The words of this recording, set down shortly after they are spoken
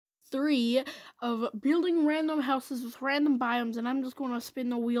3 of building random houses with random biomes, and I'm just going to spin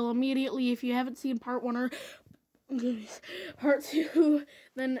the wheel immediately. If you haven't seen part 1 or part 2,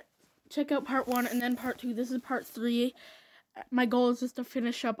 then check out part 1 and then part 2. This is part 3. My goal is just to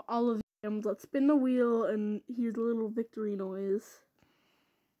finish up all of them. Let's spin the wheel and here's a little victory noise.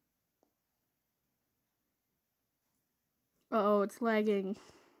 Uh-oh, it's lagging.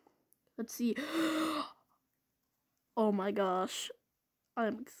 Let's see. Oh my gosh.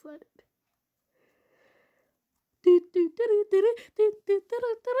 I'm excited.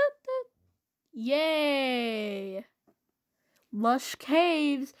 Yay! Lush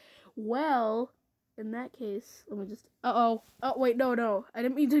caves. Well, in that case, let me just. Oh wait, no. I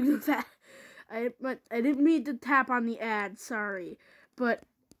didn't mean to do that. I didn't mean to tap on the ad. Sorry, but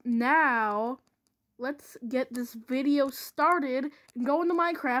now let's get this video started and go into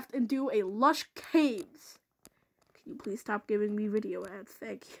Minecraft and do a lush caves. Can you please stop giving me video ads?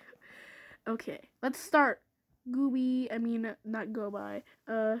 Thank you. Okay, let's start. Not go by.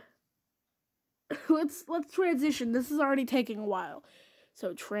 Let's transition. This is already taking a while.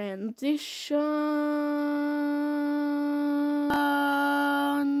 So transition.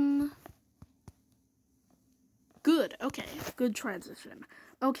 Good. Okay, good transition.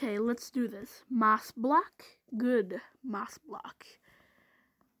 Okay, let's do this. Moss block. Good. Moss block.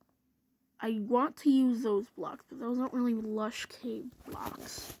 I want to use those blocks, but those aren't really lush cave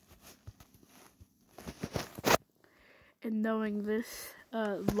blocks. And knowing this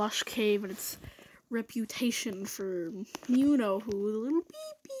lush cave and its reputation for you know who, the little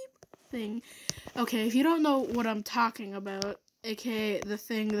beep beep thing. Okay, if you don't know what I'm talking about, aka the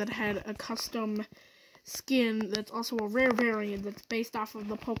thing that had a custom skin that's also a rare variant that's based off of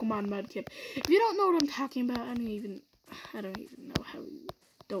the Pokemon Mudkip. If you don't know what I'm talking about, I don't even know how you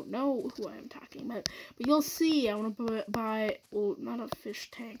don't know who I'm talking about. But you'll see. I want to buy, well, not a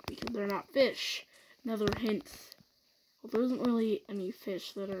fish tank because they're not fish. Another hint. Well, there isn't really any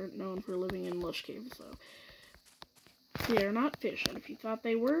fish that are known for living in lush caves, so they are not fish. And if you thought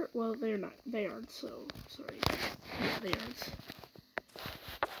they were, well, they're not. They aren't. So sorry. Yeah, they aren't.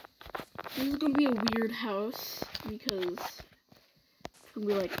 This is gonna be a weird house because it's gonna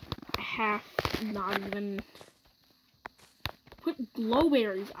be like half, not even. Put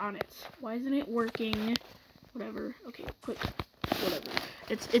glowberries on it. Why isn't it working? Whatever. Okay, put whatever.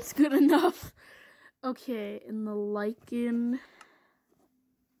 It's good enough. Okay, in the lichen.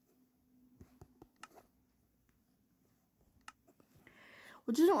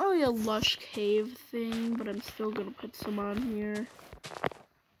 Which isn't really a lush cave thing, but I'm still gonna put some on here.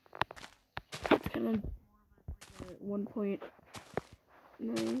 It's kind of 1.98,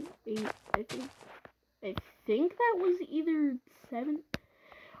 I think. I think that was either 7.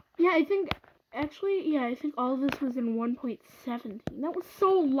 Yeah, I think all of this was in 1.17. That was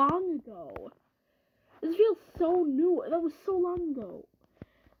so long ago. This feels so new. That was so long ago.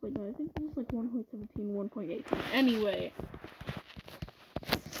 Wait, no, I think it was like 1.17, 1.18. Anyway.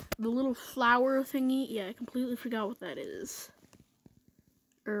 The little flower thingy. Yeah, I completely forgot what that is.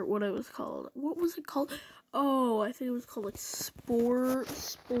 Or what it was called. What was it called? Oh, I think it was called like spore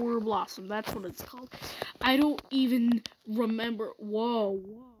blossom. That's what it's called. I don't even remember. Whoa.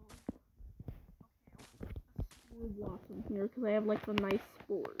 Spore blossom here because I have like the nice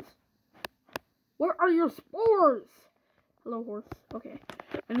spores. Where are your spores? Hello, horse. Okay,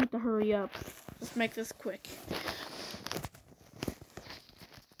 I need to hurry up. Let's make this quick.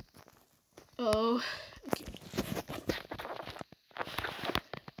 Oh, okay.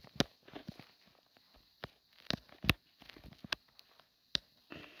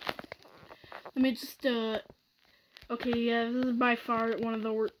 Let me just, okay, yeah, this is by far one of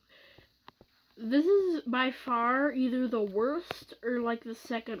the worst. This is by far either the worst or like the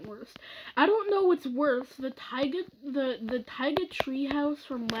second worst. I don't know what's worse, the taiga treehouse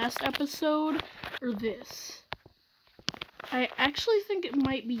from last episode or this. I actually think it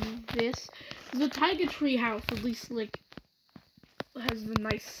might be this. The taiga treehouse at least like has the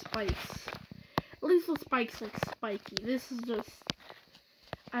nice spikes. At least the spikes like spiky. This is just,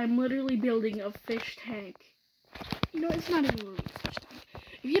 I'm literally building a fish tank. You know, it's not even really a fish tank.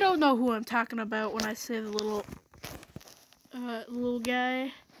 If you don't know who I'm talking about when I say the little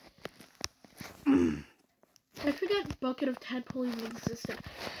guy, I forgot bucket of tadpole even existed.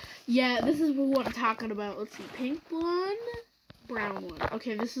 Yeah, this is what I'm talking about. Let's see, pink one, brown one.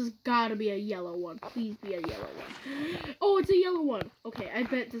 Okay, this has gotta be a yellow one. Please be a yellow one. Oh, it's a yellow one. Okay, I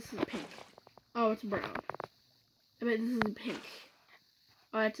bet this is pink. Oh, it's brown. I bet this is pink.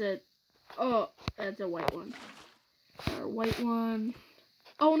 Oh, that's a white one. White one.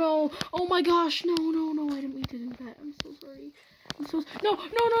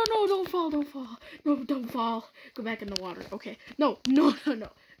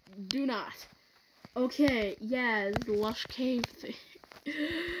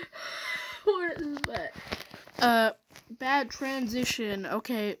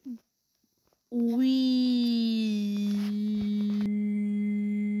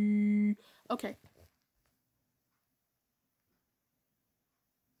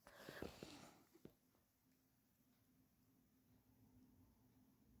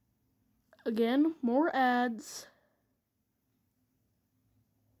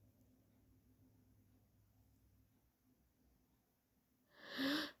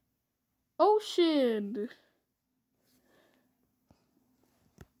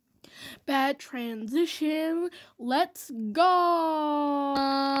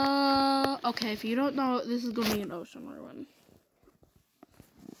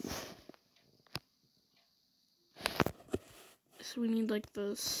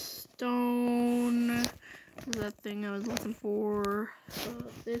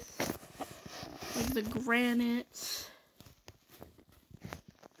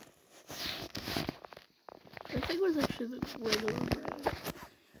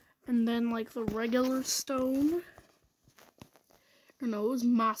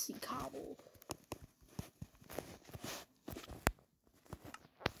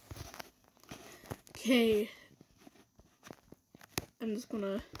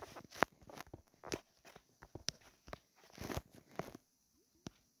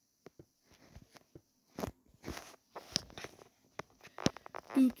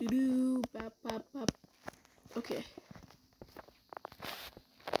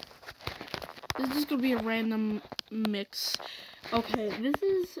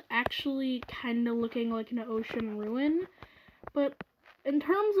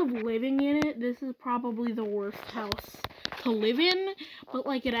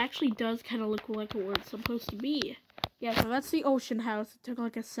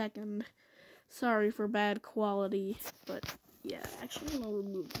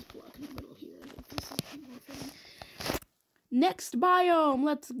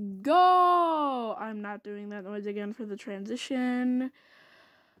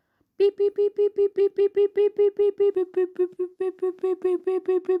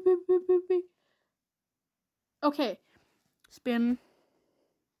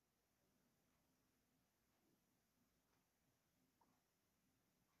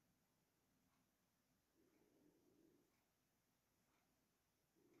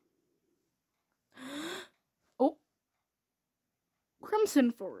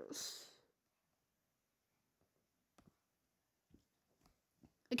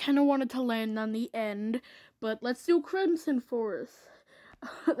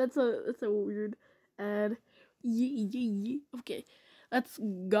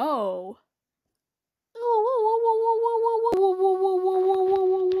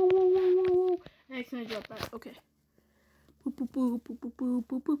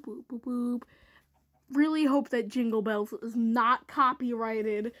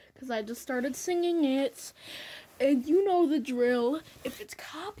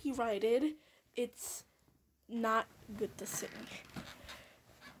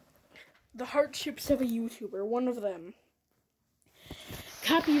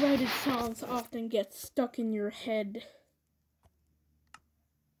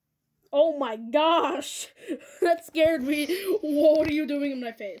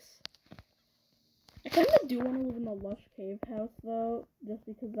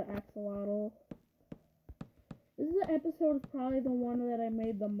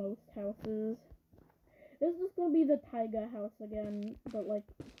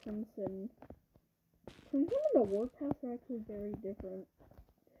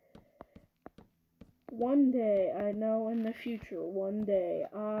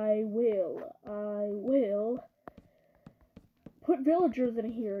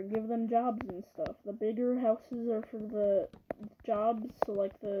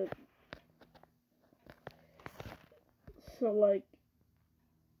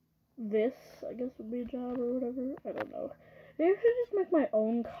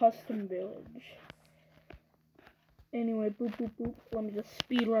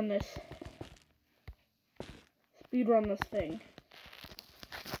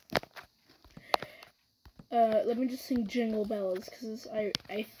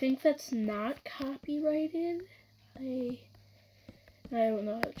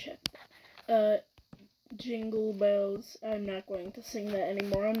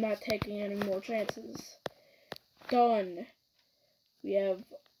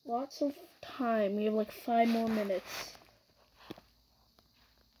 lots of time. We have like 5 more minutes.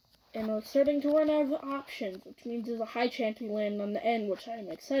 And we're starting to run out of options, which means there's a high chance we land on the end, which I'm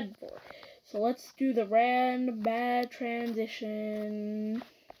excited for. So let's do the random bad transition.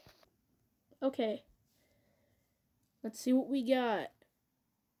 Okay. Let's see what we got.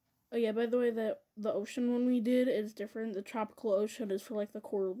 Oh yeah, by the way, the ocean one we did is different. The tropical ocean is for like the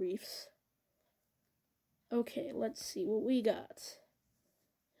coral reefs. Okay, let's see what we got.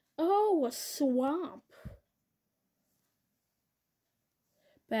 Oh, a swamp.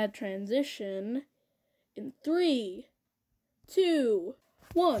 Bad transition. In 3, 2,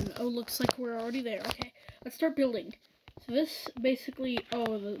 1. Oh, looks like we're already there. Okay, let's start building. So this basically,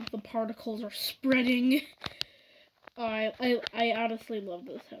 the particles are spreading. Oh, I honestly love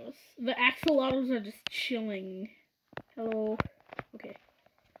this house. The axolotls are just chilling. Hello. Okay.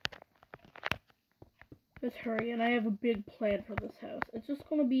 Let's hurry, and I have a big plan for this house. It's just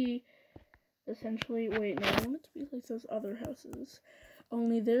gonna be essentially, wait, no, I want it to be like those other houses.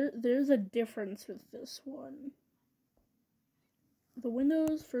 Only there's a difference with this one. The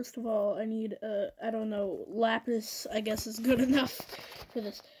windows, first of all, I need, I don't know, lapis, I guess, is good enough for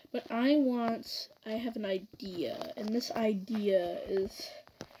this. But I have an idea, and this idea is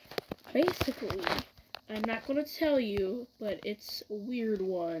basically, I'm not going to tell you, but it's a weird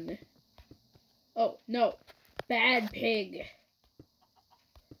one. Oh, no, Bad Pig.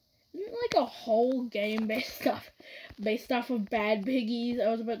 Isn't it like a whole game based off of Bad Piggies? I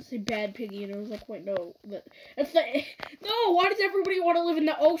was about to say Bad Piggy, and I was like, wait, no, that's the, no, why does everybody want to live in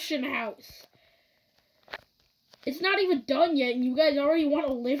the ocean house? It's not even done yet, and you guys already want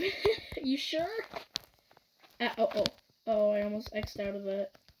to live in it? You sure? Oh, I almost X'd out of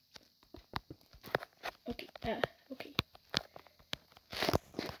that. Okay, okay.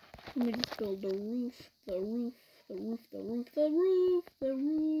 Let me just build the roof. I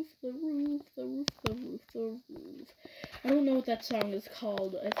don't know what that song is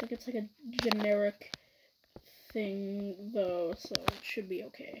called. I think it's like a generic thing, though, so it should be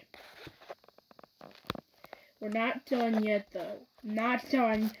okay. We're not done yet, though. Not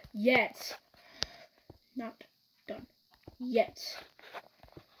done yet. Not done yet.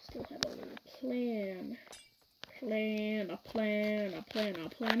 Still have a little plan. A plan.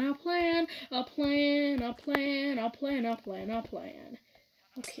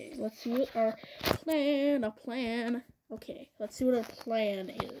 Okay, let's see what our plan. Okay, let's see what our plan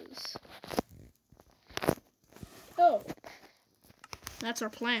is. Oh, that's our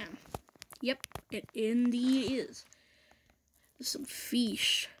plan. Yep, it indeed is. There's some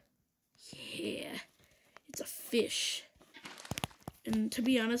fish. Yeah, it's a fish. And to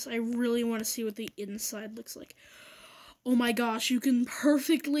be honest, I really want to see what the inside looks like. Oh my gosh, you can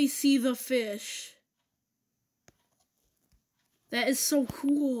perfectly see the fish. That is so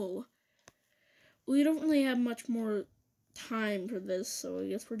cool. We don't really have much more time for this, so I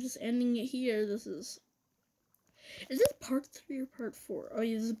guess we're just ending it here. Is this part 3 or part 4? Oh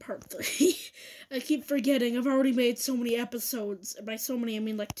yeah, this is part 3. I keep forgetting. I've already made so many episodes. By so many, I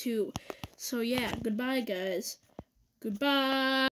mean like 2. So yeah, goodbye, guys. Goodbye.